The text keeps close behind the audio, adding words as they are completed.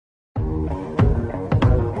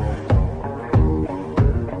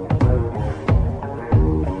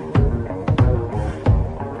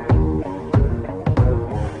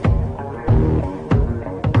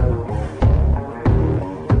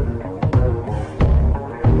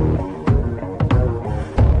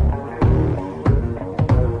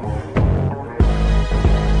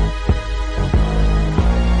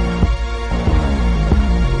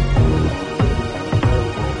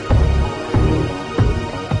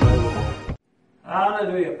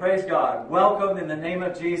Hallelujah. Praise God. Welcome in the name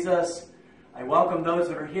of Jesus. I welcome those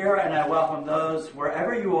that are here, and I welcome those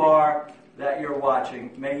wherever you are that you're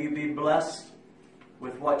watching. May you be blessed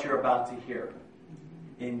with what you're about to hear.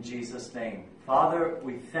 In Jesus' name. Father,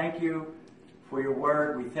 we thank you for your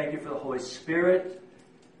word. We thank you for the Holy Spirit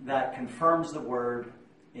that confirms the word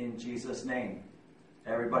in Jesus' name.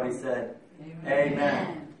 Everybody said,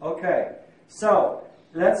 Amen. Okay, so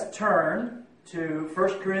let's turn to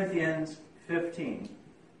 1 Corinthians 15.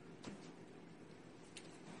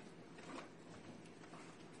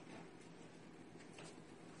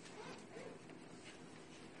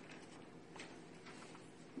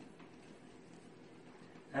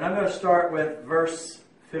 And I'm going to start with verse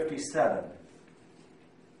 57.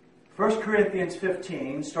 1 Corinthians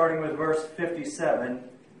 15, starting with verse 57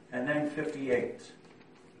 and then 58.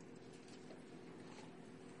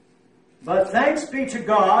 But thanks be to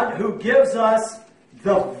God who gives us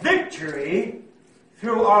the victory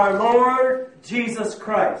through our Lord Jesus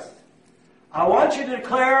Christ. I want you to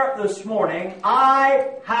declare this morning,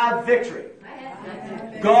 I have victory.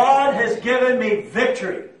 God has given me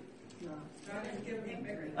victory.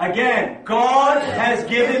 Again, God has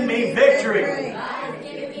given me victory.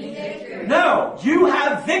 No, you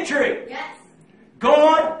have victory. Yes.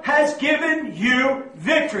 God has given you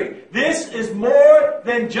victory. This is more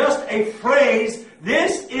than just a phrase.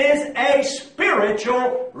 This is a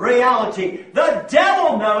spiritual reality. The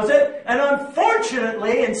devil knows it, and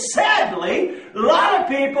unfortunately and sadly, a lot of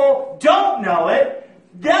people don't know it.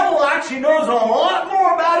 The devil actually knows a lot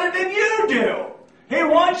more about it than you do. He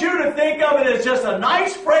wants you to think of it as just a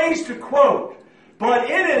nice phrase to quote. But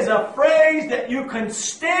it is a phrase that you can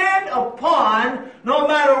stand upon no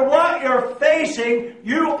matter what you're facing.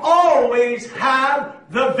 You always have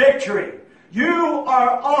the victory. You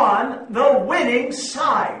are on the winning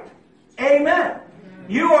side. Amen.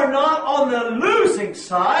 You are not on the losing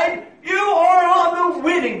side. You are on the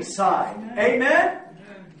winning side. Amen.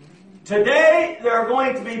 Today, they're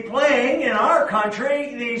going to be playing in our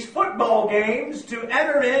country these football games to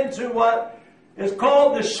enter into what is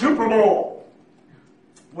called the Super Bowl,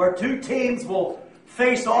 where two teams will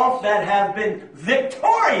face off that have been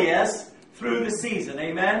victorious through the season.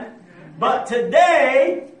 Amen? But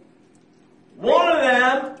today, one of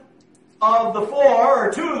them of the four,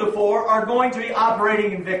 or two of the four, are going to be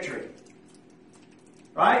operating in victory.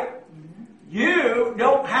 Right? You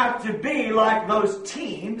don't have to be like those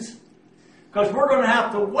teams, because we're going to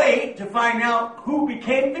have to wait to find out who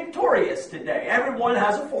became victorious today. Everyone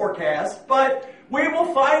has a forecast, but we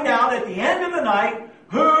will find out at the end of the night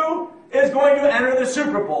who is going to enter the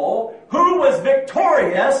Super Bowl, who was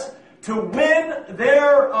victorious to win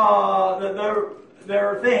their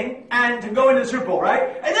thing and to go into the Super Bowl,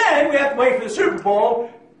 right? And then we have to wait for the Super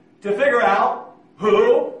Bowl to figure out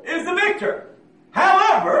who is the victor.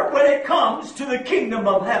 However, when it comes to the kingdom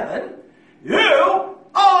of heaven, you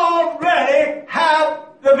already have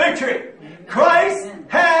the victory. Christ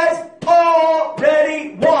has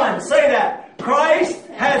already won. Say that. Christ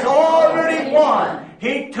has already won.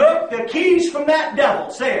 He took the keys from that devil.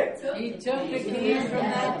 Say it. He took the keys from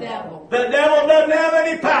that devil. The devil doesn't have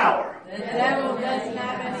any power. The devil doesn't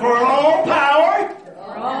have any For all power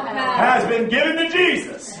has has been given to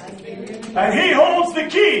Jesus. And He holds the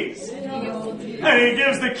keys. And He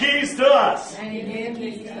gives the keys to us.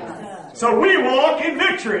 So we walk in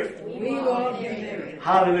victory. We walk in victory.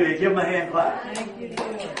 Hallelujah. Give Him a hand clap. Thank you,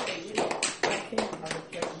 Lord.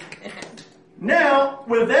 Now,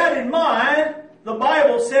 with that in mind, the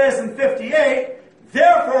Bible says in 58,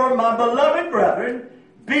 therefore, my beloved brethren,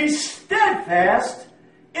 be steadfast,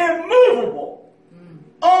 immovable,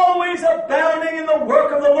 always abounding in the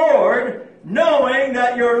work of the Lord, knowing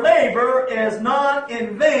that your labor is not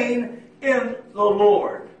in vain in the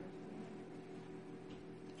Lord.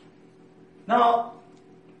 Now,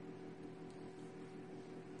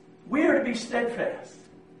 we are to be steadfast.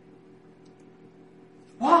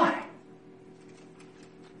 Why?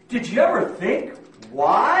 Did you ever think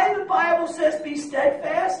why the Bible says be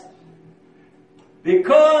steadfast?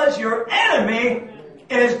 Because your enemy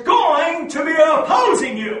is going to be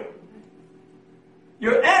opposing you.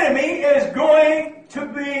 Your enemy is going to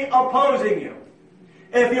be opposing you.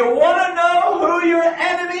 If you want to know who your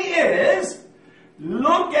enemy is,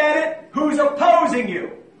 look at it, who's opposing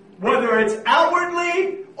you. Whether it's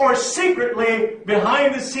outwardly or secretly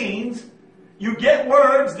behind the scenes, you get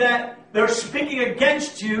words that they're speaking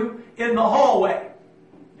against you in the hallway.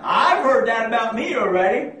 Now, I've heard that about me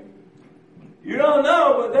already. You don't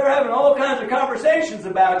know, but they're having all kinds of conversations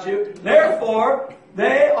about you. Therefore,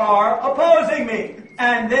 they are opposing me.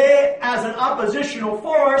 And they, as an oppositional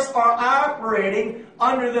force, are operating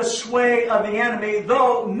under the sway of the enemy,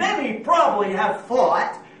 though many probably have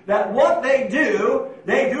thought that what they do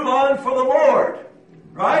on for the Lord.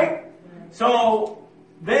 Right? So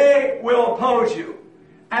they will oppose you.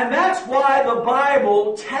 And that's why the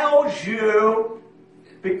Bible tells you,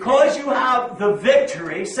 because you have the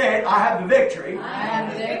victory, say it, I have the victory. I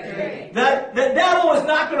have the victory. That the devil is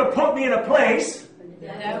not going to put me in a place The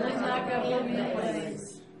devil is not going to put me in a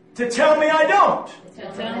place to tell me I don't.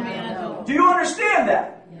 to tell me I don't. Do you understand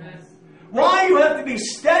that? Yes. Why you have to be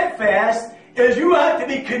steadfast is you have to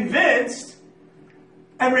be convinced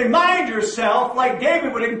and remind yourself, like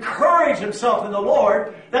David would encourage himself in the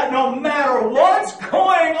Lord, that no matter what's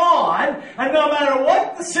going on, and no matter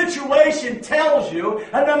what the situation tells you,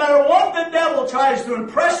 and no matter what the devil tries to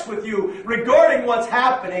impress with you regarding what's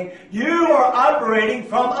happening, you are operating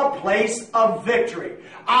from a place of victory.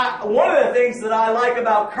 One of the things that I like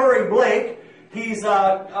about Curry Blake, he's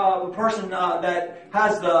a person that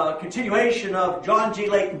has the continuation of John G.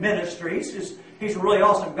 Lake Ministries. He's a really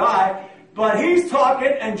awesome guy. But he's talking,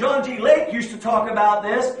 and John G. Lake used to talk about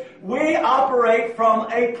this, we operate from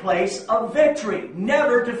a place of victory,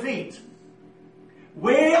 never defeat.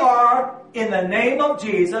 We are, in the name of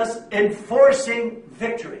Jesus, enforcing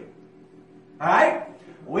victory. Alright?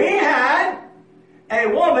 We had a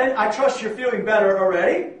woman, I trust you're feeling better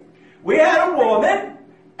already. We had a woman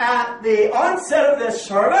at the onset of this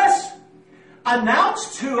service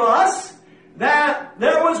announced to us that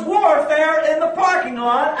there was warfare in the parking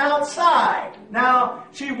lot outside. Now,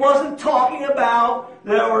 she wasn't talking about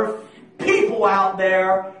there were people out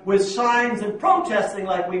there with signs and protesting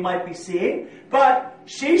like we might be seeing, but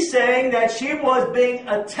she's saying that she was being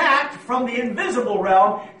attacked from the invisible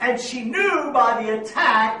realm, and she knew by the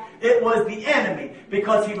attack it was the enemy,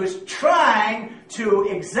 because he was trying to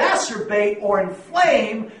exacerbate or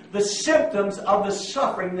inflame the symptoms of the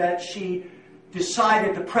suffering that she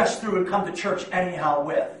decided to press through and come to church anyhow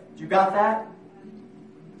with. You got that?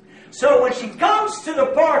 So when she comes to the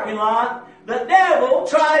parking lot, the devil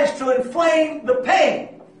tries to inflame the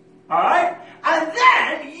pain. Alright? And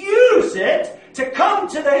then use it to come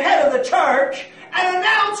to the head of the church and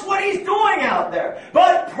announce what he's doing out there.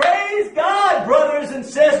 But praise God, brothers and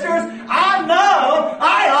sisters, I know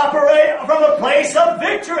I operate from a place of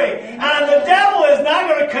victory. And the devil is not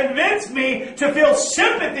going to convince me to feel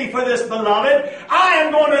sympathy for this beloved. I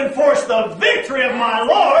am going to enforce the victory of my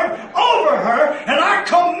Lord over her, and I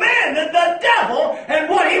commanded the devil and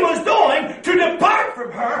what he was doing to depart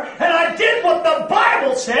from her, and I did what the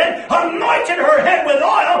Bible said, anointed her head with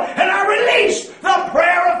oil, and I released the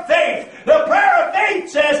prayer of faith. The prayer of faith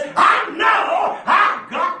says, I know I've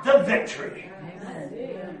got the victory.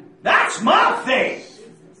 That's my faith.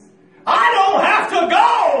 I don't have to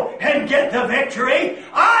go and get the victory.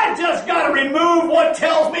 I just got to remove what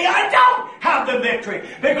tells me I don't have the victory.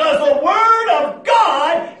 Because the Word of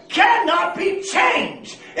God cannot be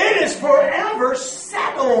changed. It is forever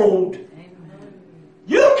settled.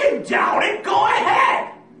 You can doubt it, go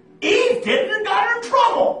ahead. Eve didn't and got her in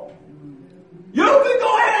trouble. You can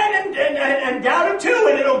go ahead and doubt it too,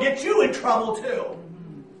 and it'll get you in trouble too.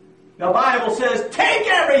 The Bible says, take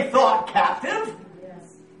every thought captive.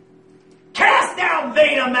 Yes. Cast down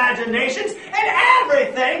vain imaginations and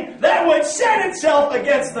everything that would set itself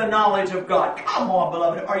against the knowledge of God. Come on,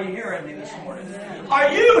 beloved. Are you hearing me this morning?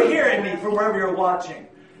 Are you hearing me from wherever you're watching?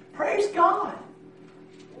 Praise God.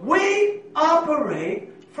 We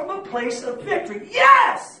operate from a place of victory.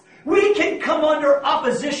 Yes! We can come under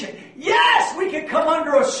opposition. Yes, we can come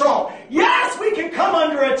under assault. Yes, we can come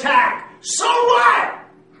under attack. So what?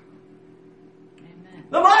 Amen.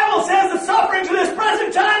 The Bible says the sufferings of this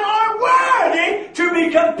present time are worthy to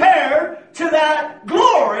be compared to that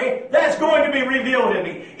glory that's going to be revealed in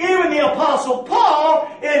me. Even the Apostle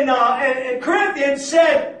Paul in Corinthians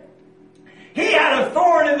said he had a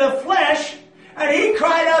thorn in the flesh, and he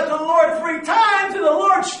cried out to the Lord 3 times, and the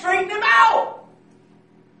Lord straightened him out.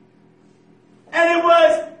 And it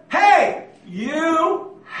was, hey,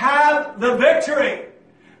 you have the victory.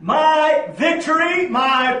 My victory,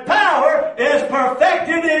 my power is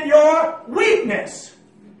perfected in your weakness.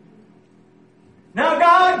 Now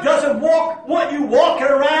God doesn't want you walking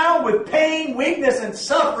around with pain, weakness, and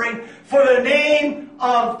suffering for the name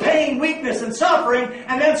of pain, weakness, and suffering,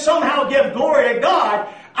 and then somehow give glory to God.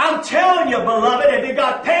 I'm telling you, beloved, if you've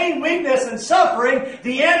got pain, weakness, and suffering,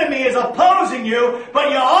 the enemy is opposing you, but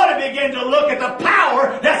you ought to begin to look at the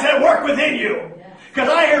power that's at work within you. Because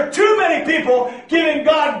I hear too many people giving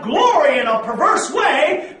God glory in a perverse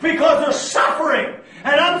way because they're suffering.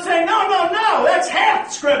 And I'm saying, no. No, that's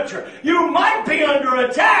half Scripture. You might be under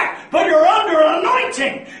attack, but you're under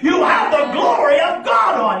anointing. You have the glory of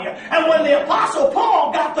God on you. And when the Apostle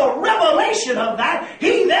Paul got the revelation of that,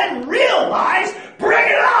 he then realized, bring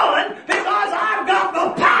it on, because I've got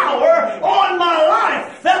the power on my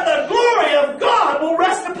life, that the glory of God will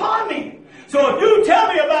rest upon me. So if you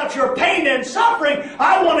tell me about your pain and suffering,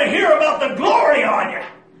 I want to hear about the glory on you.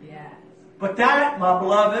 Yes. But that, my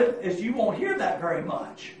beloved, is you won't hear that very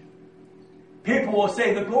much. People will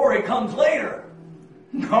say the glory comes later.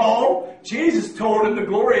 No, Jesus told him the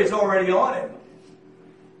glory is already on him.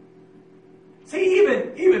 See,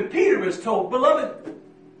 even Peter was told, beloved,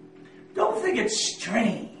 don't think it's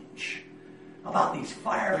strange about these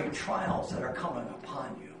fiery trials that are coming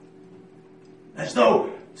upon you. As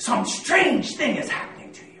though some strange thing is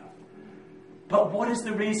happening to you. But what is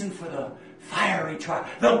the reason for the fiery trial?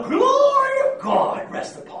 The glory of God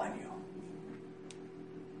rests upon you.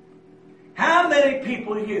 How many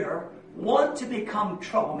people here want to become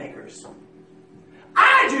troublemakers?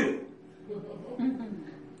 I do.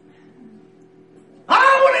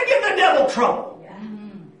 I want to give the devil trouble.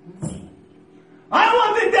 I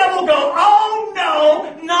want the devil to go, oh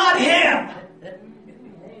no, not him.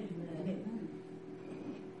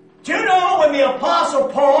 Do you know when the Apostle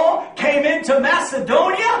Paul came into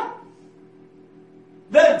Macedonia,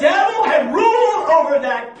 the devil had ruled over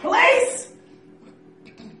that place?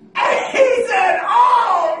 And he said,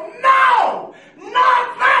 oh no,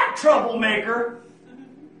 not that troublemaker.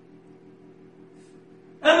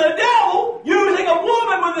 And the devil, using a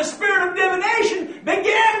woman with the spirit of divination,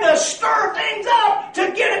 began to stir things up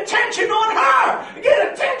to get attention on her,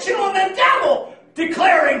 get attention on the devil,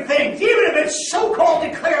 declaring things, even if it's so-called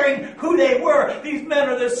declaring who they were. These men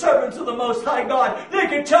are the servants of the Most High God. They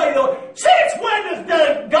can tell you, since when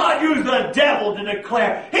does God use the devil to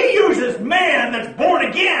declare? He uses man that's born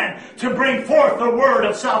again to bring forth the word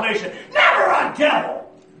of salvation. Never a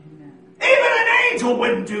devil. Even an angel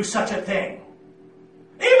wouldn't do such a thing.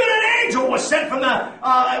 Even an angel was sent from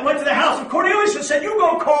went to the house of Cornelius and said, you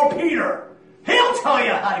go call Peter. He'll tell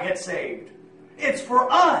you how to get saved. It's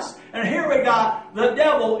for us. And here we got the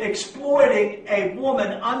devil exploiting a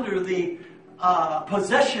woman under the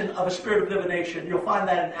possession of a spirit of divination. You'll find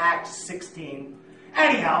that in Acts 16.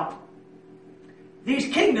 Anyhow, these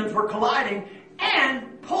kingdoms were colliding,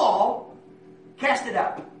 and Paul cast it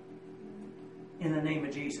out in the name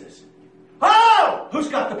of Jesus. Oh, who's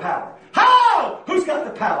got the power? How? Who's got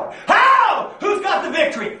the power? How? Who's got the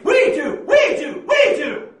victory? We do, we do, we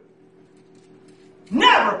do.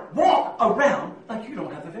 Never walk around like you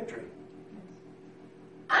don't have the victory.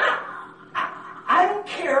 I don't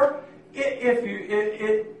care if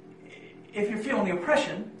you're feeling the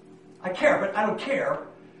oppression. I care, but I don't care.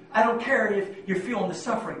 I don't care if you're feeling the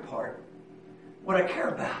suffering part. What I care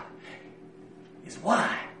about is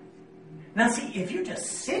why. Now see, if you're just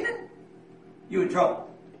sinning, you're in trouble.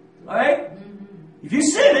 All right? If you're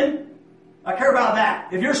sinning, I care about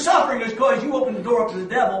that. If you're suffering, it's because you opened the door up to the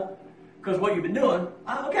devil because what you've been doing,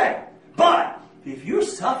 okay. But if you're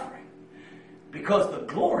suffering because the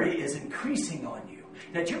glory is increasing on you,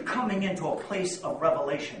 that you're coming into a place of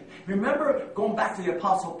revelation. Remember, going back to the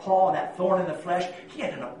Apostle Paul and that thorn in the flesh, he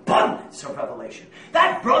had an abundance of revelation.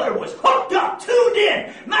 That brother was hooked up, tuned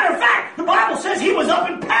in. Matter of fact, the Bible says he was up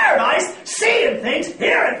in paradise, seeing things,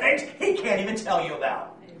 hearing things he can't even tell you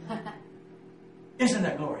about. Isn't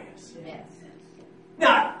that glorious? Yes.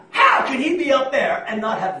 Now, how can he be up there and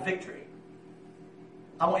not have the victory?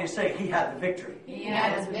 I want you to say, he had the victory. He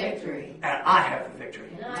has victory. And I have the victory.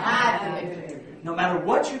 I have the victory. No matter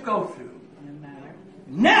what you go through,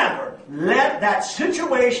 never let that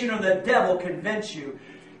situation or the devil convince you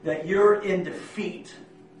that you're in defeat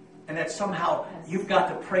and that somehow you've got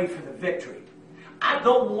to pray for the victory. I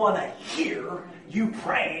don't want to hear you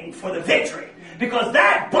praying for the victory, because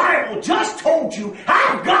that Bible just told you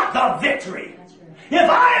I've got the victory. If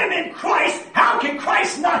I am in Christ, how can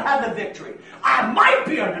Christ not have the victory? I might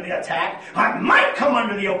be under the attack. I might come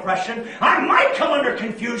under the oppression. I might come under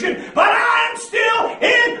confusion. But I'm still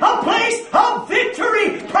in a place of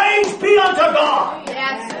victory. Praise be unto God.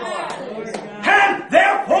 Yes, Lord. And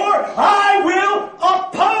therefore I will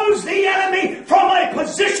oppose the enemy from a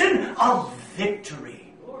position of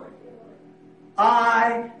victory.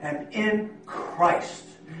 I am in Christ.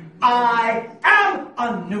 I am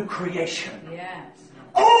a new creation. Yes.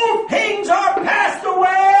 All things are passed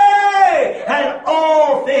away, and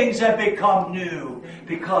all things have become new,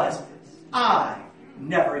 because I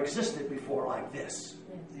never existed before like this.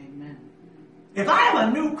 Amen. If I am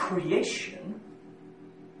a new creation,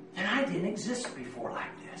 then I didn't exist before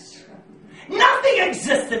like this. Nothing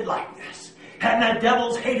existed like this. And the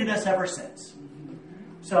devil's hated us ever since.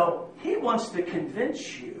 So he wants to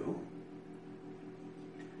convince you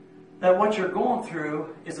that what you're going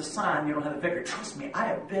through is a sign you don't have the victory. Trust me, I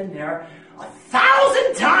have been there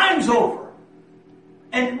 1,000 times over.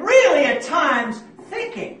 And really at times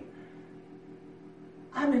thinking,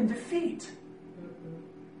 I'm in defeat.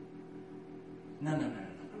 No.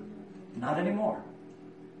 Not anymore.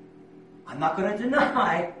 I'm not going to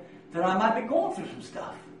deny that I might be going through some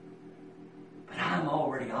stuff. But I'm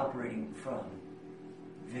already operating from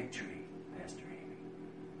victory, Pastor Amy.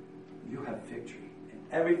 You have victory. And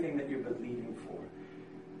everything that you're believing for,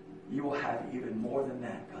 you will have even more than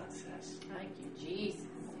that, God says. Thank you, Jesus.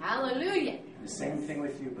 Hallelujah. And the same thing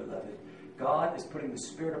with you, beloved. God is putting the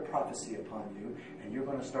spirit of prophecy upon you, and you're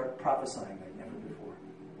going to start prophesying like never before.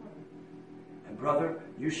 And brother,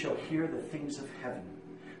 you shall hear the things of heaven.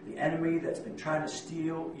 The enemy that's been trying to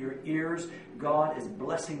steal your ears, God is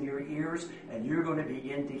blessing your ears, and you're going to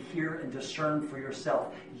begin to hear and discern for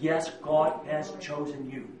yourself. Yes, God has chosen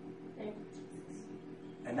you.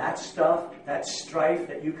 And that stuff, that strife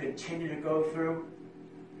that you continue to go through,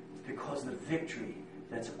 because of the victory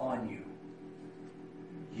that's on you.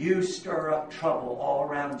 You stir up trouble all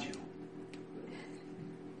around you.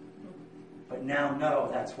 But now know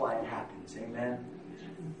that's why it happens. Amen.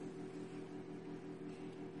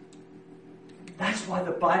 That's why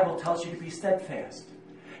the Bible tells you to be steadfast.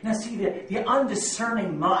 Now see, the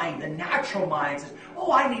undiscerning mind, the natural mind says,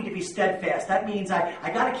 oh, I need to be steadfast. That means I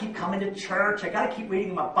got to keep coming to church. I got to keep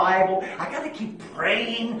reading my Bible. I got to keep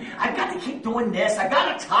praying. I got to keep doing this. I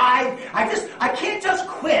got to tithe. I can't just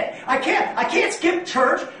quit. I can't skip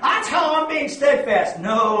church. That's how I'm being steadfast.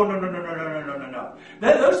 No.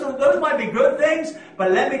 Those might be good things,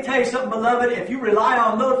 but let me tell you something, beloved. If you rely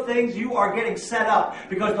on those things, you are getting set up.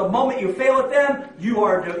 Because the moment you fail at them, you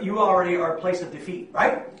already are a place of defeat,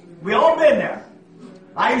 right? We all been there.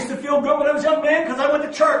 I used to feel good when I was a young man because I went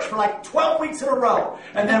to church for like 12 weeks in a row.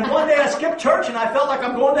 And then one day I skipped church and I felt like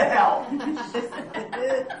I'm going to hell.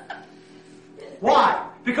 Why?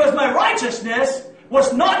 Because my righteousness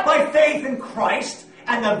was not by faith in Christ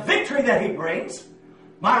and the victory that He brings.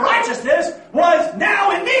 My righteousness was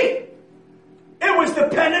now in me. It was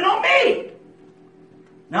dependent on me.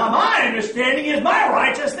 Now my understanding is my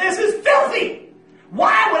righteousness is filthy.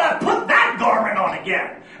 Why would I put that garment on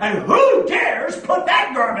again? And who dares put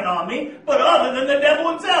that garment on me but other than the devil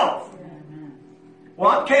himself?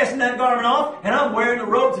 Well, I'm casting that garment off and I'm wearing the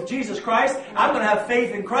robes of Jesus Christ. I'm going to have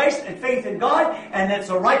faith in Christ and faith in God, and it's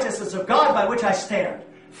the righteousness of God by which I stand.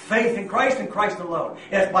 Faith in Christ and Christ alone.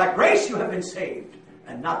 It's by grace you have been saved,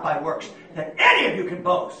 and not by works, that any of you can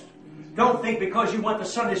boast. Don't think because you went to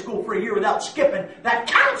Sunday school for a year without skipping, that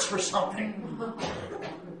counts for something.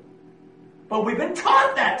 But we've been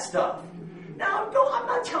taught that stuff. Now, I'm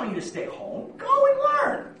not telling you to stay home. Go and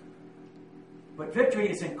learn. But victory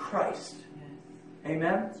is in Christ.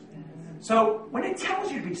 Amen? So, when it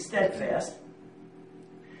tells you to be steadfast,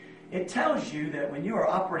 it tells you that when you are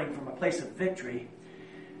operating from a place of victory,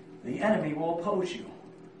 the enemy will oppose you.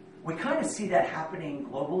 We kind of see that happening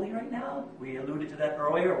globally right now. We alluded to that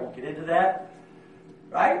earlier. I won't get into that.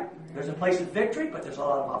 Right? There's a place of victory, but there's a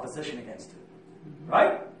lot of opposition against it.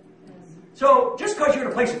 Right? So, just because you're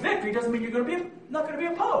in a place of victory doesn't mean you're not going to be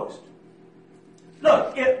opposed.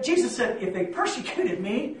 Look, Jesus said, if they persecuted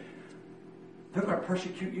me, they're going to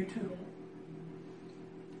persecute you too.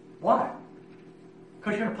 Why?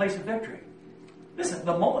 Because you're in a place of victory. Listen,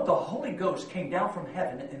 the moment the Holy Ghost came down from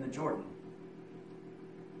heaven in the Jordan,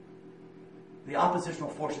 the oppositional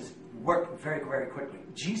forces worked very, very quickly.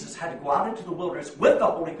 Jesus had to go out into the wilderness with the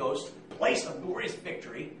Holy Ghost, place of glorious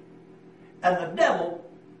victory, and the devil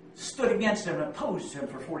stood against him and opposed him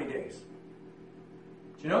for 40 days.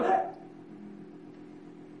 Do you know that?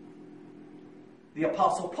 The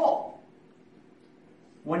Apostle Paul,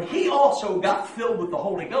 when he also got filled with the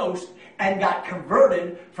Holy Ghost and got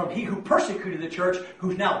converted from he who persecuted the church,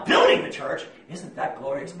 who's now building the church, isn't that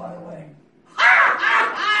glorious, by the way? Ha,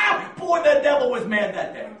 ha, ha! Boy, the devil was mad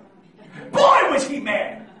that day. Boy, was he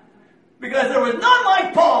mad. Because there was none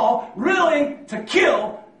like Paul willing to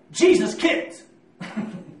kill Jesus' kids.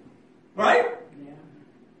 Right? Yeah.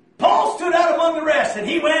 Paul stood out among the rest, and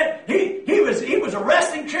he was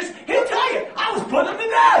arresting Christians. He'll tell you, I was putting them to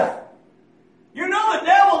death. You know, the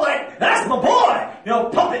devil, like, that's my boy.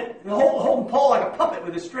 Puppet, holding Paul like a puppet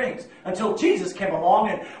with his strings, until Jesus came along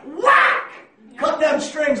and whack! Cut them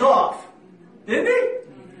strings off. Didn't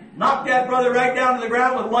he? Knocked that brother right down to the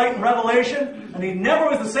ground with light and revelation, and he never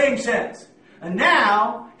was the same since. And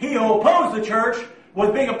now, he who opposed the church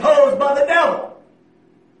was being opposed by the devil.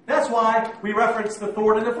 That's why we reference the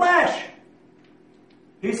thorn in the flesh.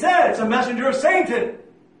 He said it's a messenger of Satan.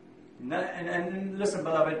 And listen,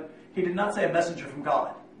 beloved, he did not say a messenger from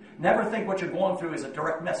God. Never think what you're going through is a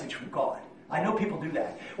direct message from God. I know people do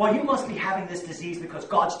that. Well, you must be having this disease because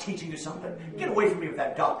God's teaching you something. Get away from me with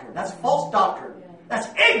that doctrine. That's false doctrine. That's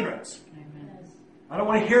ignorance. I don't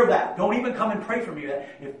want to hear that. Don't even come and pray for me.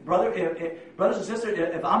 If brothers and sisters,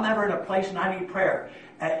 if I'm ever in a place and I need prayer,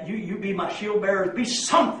 you be my shield bearer. Be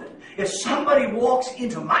something. If somebody walks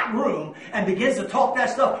into my room and begins to talk that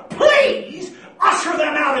stuff, please usher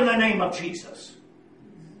them out in the name of Jesus.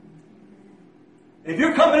 If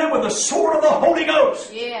you're coming in with the sword of the Holy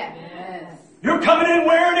Ghost, you're coming in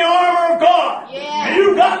wearing the armor of God, and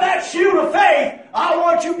you got that shield of faith, I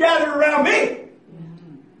want you gathered around me.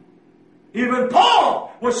 Even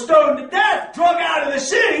Paul was stoned to death, drug out of the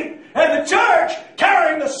city, and the church,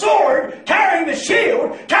 carrying the sword, carrying the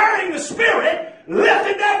shield, carrying the Spirit,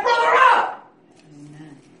 lifted that brother up.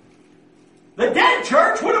 Amen. The dead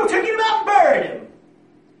church would have taken him out and buried him.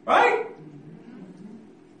 Right?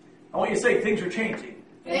 I want you to say things are changing.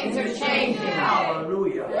 Things are changing.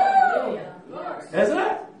 Hallelujah. Hallelujah. Isn't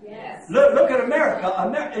it? Yes. Look at America.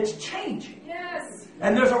 It's changing. Yes.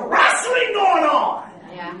 And there's a wrestling going on.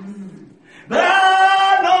 Yeah. But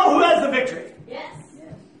I know who has the victory. Yes.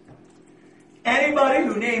 Anybody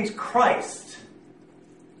who names Christ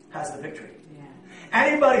has the victory. Yeah.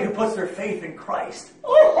 Anybody who puts their faith in Christ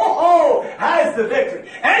has the victory.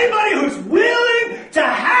 Anybody who's willing to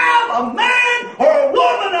have a man or a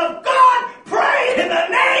woman of God pray in the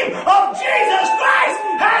name of Jesus Christ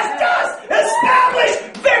has just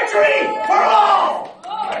established victory for all.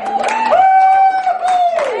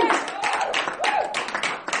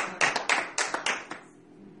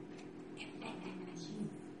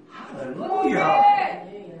 Hallelujah.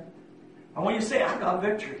 I want you to say, I got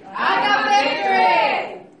victory. I got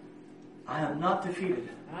victory. I am not defeated.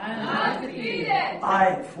 I am not defeated.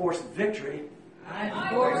 I enforce victory. I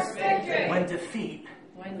enforce victory.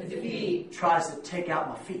 When defeat tries to take out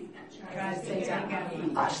my feet, I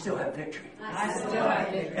still have victory.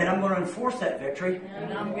 And I'm going to enforce that victory.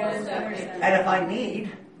 And if I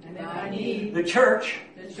need the church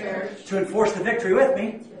to enforce the victory with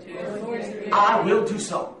me, I will do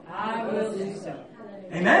so.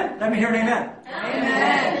 Amen? Let me hear an amen.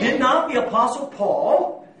 Amen. Did not the Apostle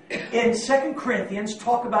Paul in 2 Corinthians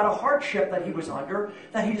talk about a hardship that he was under,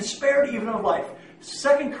 that he despaired even of life?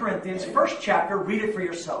 2 Corinthians, first chapter, read it for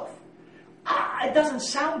yourself. It doesn't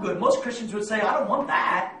sound good. Most Christians would say, I don't want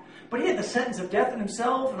that. But he had the sentence of death in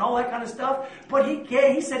himself and all that kind of stuff. But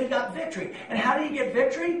he said he got victory. And how did he get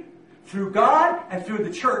victory? Through God and through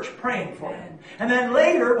the church praying for him. And then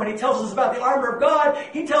later, when he tells us about the armor of God,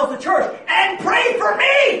 he tells the church, and pray for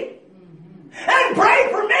me! And pray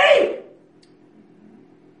for me!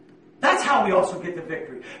 That's how we also get the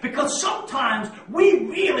victory. Because sometimes we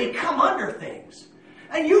really come under things.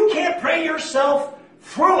 And you can't pray yourself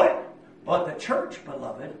through it. But the church,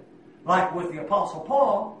 beloved, like with the Apostle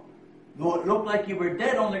Paul, though it looked like you were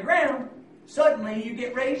dead on the ground, suddenly you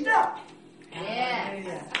get raised up. Yes.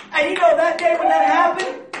 And you know that day when that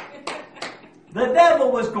happened, the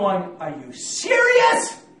devil was going, are you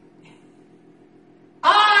serious?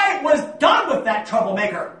 I was done with that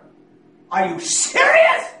troublemaker. Are you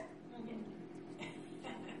serious?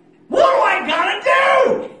 What do I gotta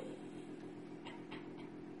do?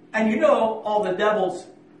 And you know, all the devil's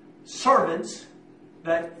servants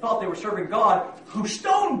that thought they were serving God, who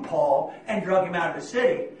stoned Paul and drug him out of the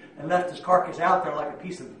city and left his carcass out there like a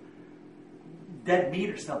piece of dead meat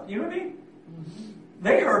or something. You know what I mean? Mm-hmm.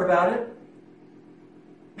 They heard about it.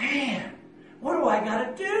 Man, what do I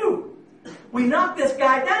got to do? We knock this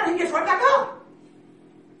guy down, he gets right back up.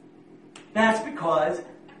 That's because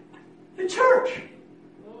the church.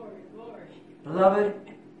 Glory. Beloved,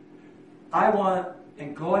 I want,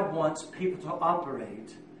 and God wants people to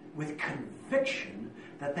operate with conviction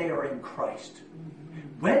that they are in Christ.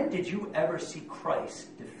 Mm-hmm. When did you ever see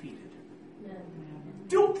Christ defeated?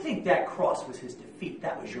 Don't think that cross was his defeat.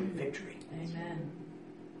 That was your victory. Amen.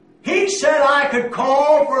 He said I could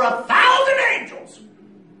call for 1,000 angels.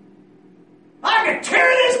 I could tear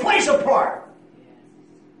this place apart.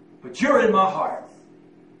 But you're in my heart.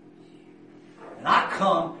 And I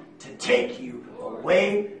come to take you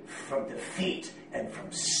away from defeat and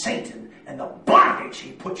from Satan and the bondage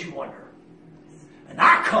he put you under. And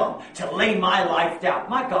I come to lay my life down.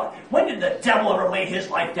 My God, when did the devil ever lay his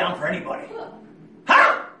life down for anybody?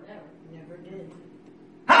 Huh? Never did.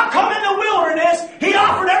 How come in the wilderness he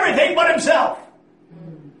offered everything but himself?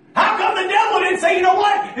 How come the devil didn't say, you know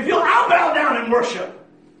what? If I'll bow down and worship.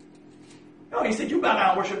 No, he said, you bow down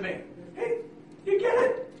and worship me. Hey, you get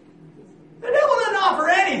it? The devil didn't offer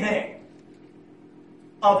anything.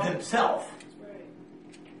 of himself. That's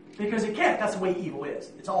right. Because he can't. That's the way evil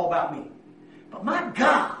is. It's all about me. But my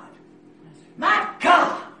God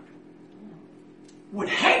would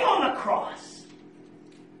hang on the cross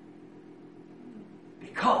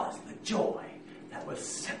because the joy that was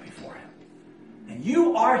set before him. And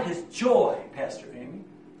you are his joy, Pastor Amy.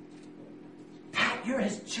 Pat, you're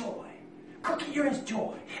his joy. Cookie, you're his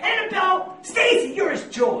joy. Annabelle, Stacy, you're his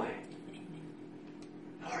joy.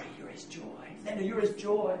 Laurie, you're his joy. Linda, you're his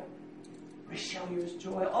joy. Rochelle, you're his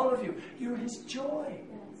joy. All of you, you're his joy.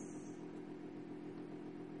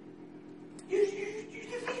 You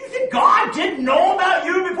think God didn't know about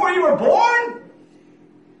you before you were born?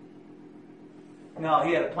 No,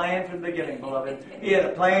 he had a plan from the beginning, beloved. He had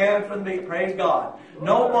a plan from the beginning. Praise God.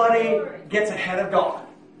 Nobody gets ahead of God.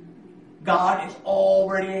 God is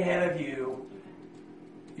already ahead of you.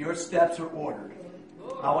 Your steps are ordered.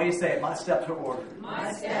 How will you say it? My steps are ordered.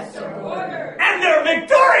 My steps are ordered. And they're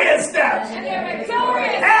victorious steps. And they're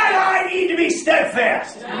victorious. And I need to be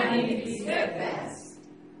steadfast. And I need to be steadfast.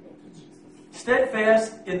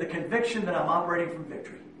 Steadfast in the conviction that I'm operating from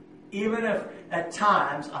victory. Even if at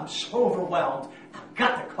times I'm so overwhelmed, I've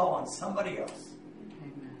got to call on somebody else.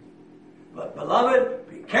 Amen. But beloved,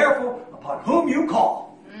 be careful upon whom you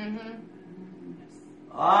call. Mm-hmm.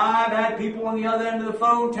 I've had people on the other end of the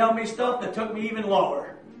phone tell me stuff that took me even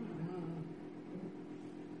lower.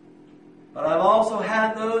 But I've also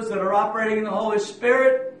had those that are operating in the Holy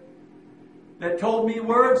Spirit that told me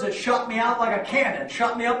words that shot me out like a cannon,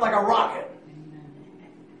 shot me up like a rocket.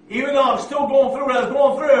 Even though I'm still going through what I was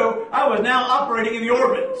going through, I was now operating in the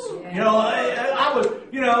orbits. You know, I was,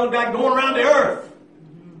 like going around the earth.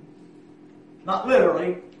 Not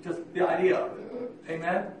literally, just the idea of it.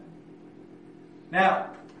 Amen? Now,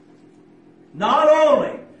 not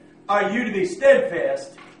only are you to be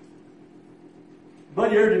steadfast,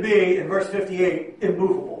 but you're to be, in verse 58,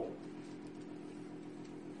 immovable.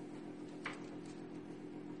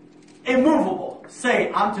 Immovable.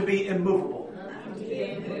 Say, I'm to be immovable.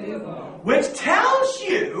 Which tells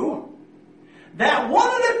you that one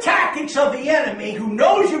of the tactics of the enemy who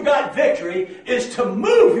knows you got victory is to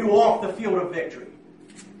move you off the field of victory.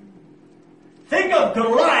 Think of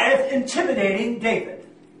Goliath intimidating David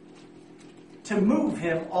to move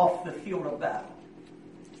him off the field of battle.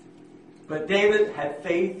 But David had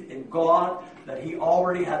faith in God that he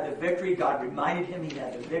already had the victory. God reminded him he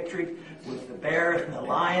had the victory with the bear and the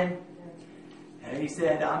lion. And he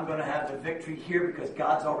said, I'm going to have the victory here because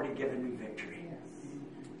God's already given me victory.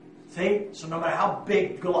 See? So no matter how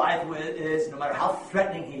big Goliath is, no matter how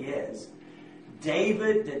threatening he is,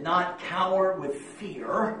 David did not cower with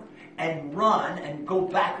fear and run and go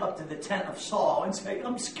back up to the tent of Saul and say,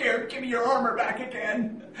 I'm scared, give me your armor back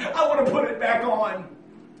again. I want to put it back on.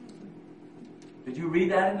 Did you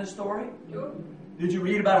read that in the story? No. Did you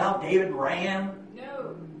read about how David ran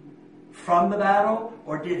No. from the battle?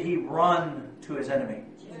 Or did he run to his enemy?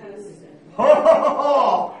 Yes.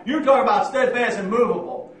 Oh, you talk about steadfast and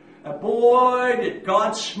movable. And boy, did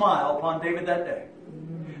God smile upon David that day.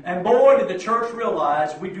 And boy, did the church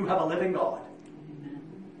realize we do have a living God.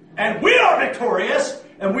 And we are victorious,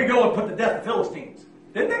 and we go and put to death the Philistines.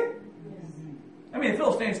 Didn't they? I mean, the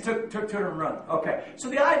Philistines took turn and run. Okay, so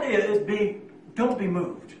the idea is don't be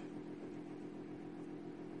moved.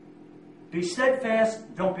 Be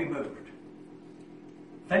steadfast, don't be moved.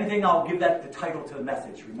 If anything, I'll give that the title to the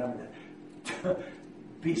message. Remember that.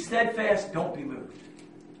 Be steadfast, don't be moved.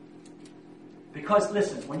 Because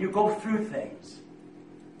listen, when you go through things,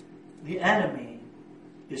 the enemy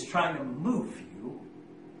is trying to move you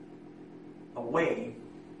away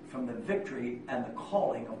from the victory and the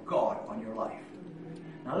calling of God on your life.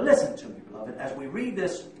 Now listen to me, beloved. As we read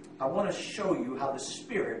this, I want to show you how the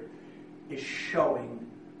Spirit is showing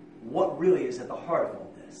what really is at the heart of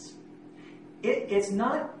all this. It's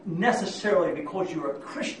not necessarily because you're a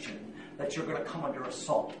Christian that you're going to come under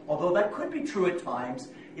assault. Although that could be true at times,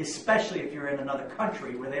 especially if you're in another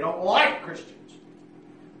country where they don't like Christians.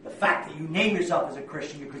 The fact that you name yourself as a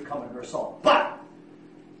Christian, you could come under assault. But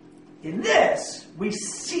in this, we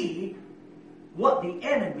see what the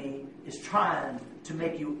enemy is trying to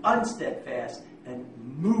make you unsteadfast and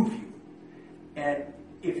move you. And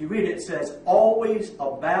if you read it, it says, always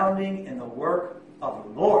abounding in the work of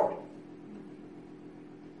the Lord.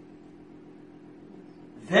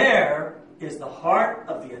 There is the heart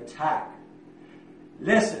of the attack.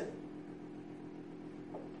 Listen.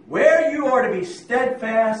 Where you are to be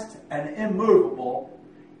steadfast and immovable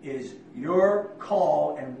is your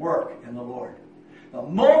call and work in the Lord. The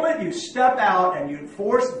moment you step out and you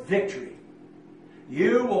enforce victory,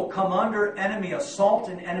 you will come under enemy assault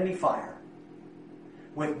and enemy fire.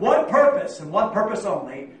 with one purpose and one purpose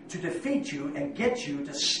only, to defeat you and get you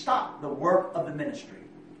to stop the work of the ministry.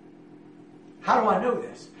 How do I know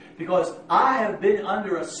this? Because I have been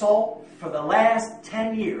under assault for the last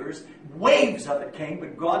 10 years. Waves of it came,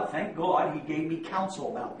 but God, thank God, He gave me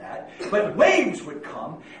counsel about that. But waves would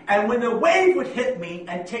come, and when the wave would hit me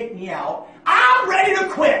and take me out, I'm ready to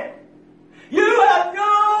quit. You have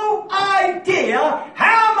no idea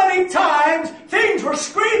how many times things were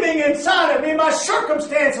screaming inside of me, my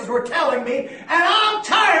circumstances were telling me, and I'm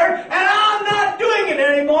tired, and I'm not doing it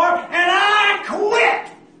anymore, and I quit.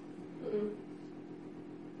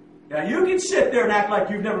 Now you can sit there and act like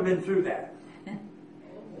you've never been through that.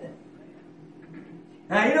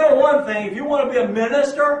 Now you know one thing, if you want to be a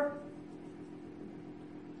minister,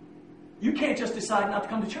 you can't just decide not to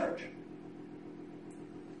come to church.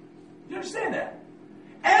 You understand that?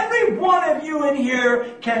 Every one of you in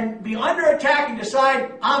here can be under attack and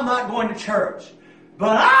decide, I'm not going to church.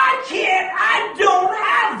 But I don't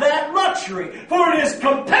have that luxury. For it is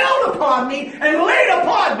compelled upon me and laid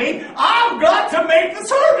upon me, I've got to make the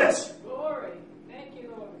service. Glory. Thank you,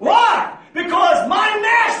 Lord. Why? Because my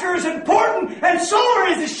master is important and so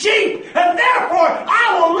are his sheep. And therefore,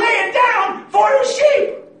 I will lay it down for the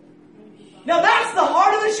sheep. Now that's the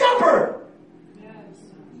heart of the shepherd.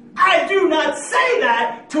 I do not say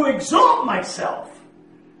that to exalt myself.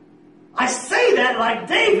 I say that, like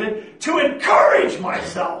David, to encourage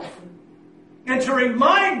myself and to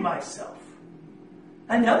remind myself.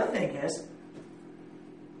 And the other thing is,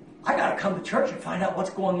 I got to come to church and find out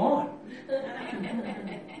what's going on.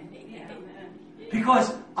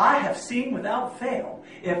 Because I have seen without fail,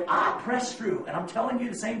 if I press through, and I'm telling you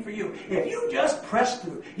the same for you, if you just press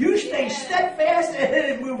through, you stay steadfast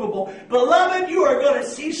and immovable, beloved, you are going to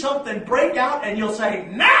see something break out and you'll say,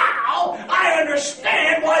 now I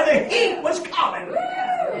understand why the heat was coming.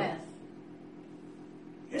 Yes.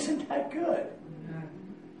 Isn't that good?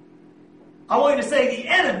 I want you to say the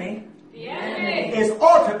enemy is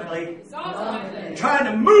ultimately trying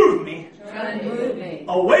to move me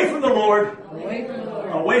away from the Lord,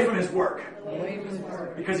 away from His work.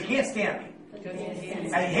 Because He can't stand me.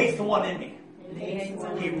 And He hates the one in me.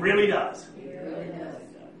 He really does.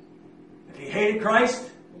 If He hated Christ,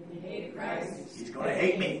 He's going to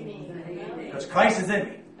hate me. Because Christ is in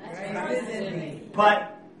me.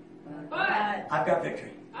 But I've got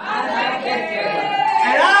victory.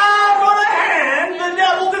 And I'm going to hand the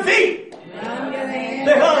devil defeat.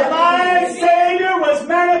 Because my Savior was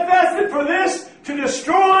manifested for this, to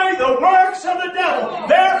destroy the works of the devil.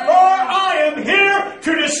 Therefore, I am here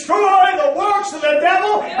to destroy the works of the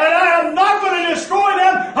devil, and I am not going to destroy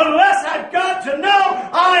them unless I've got to know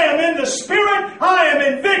I am in the Spirit, I am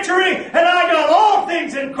in victory, and I got all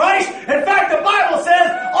things in Christ. In fact, the Bible says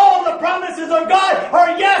all the promises of God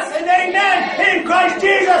are yes and amen in Christ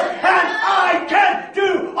Jesus, and I can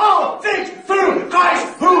do all things through Christ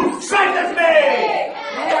who strengthens me.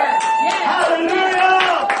 Hallelujah!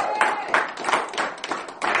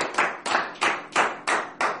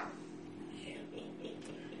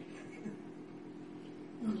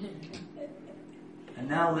 And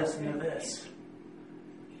now listen to this.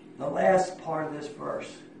 The last part of this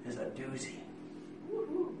verse is a doozy.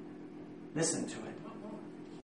 Listen to it.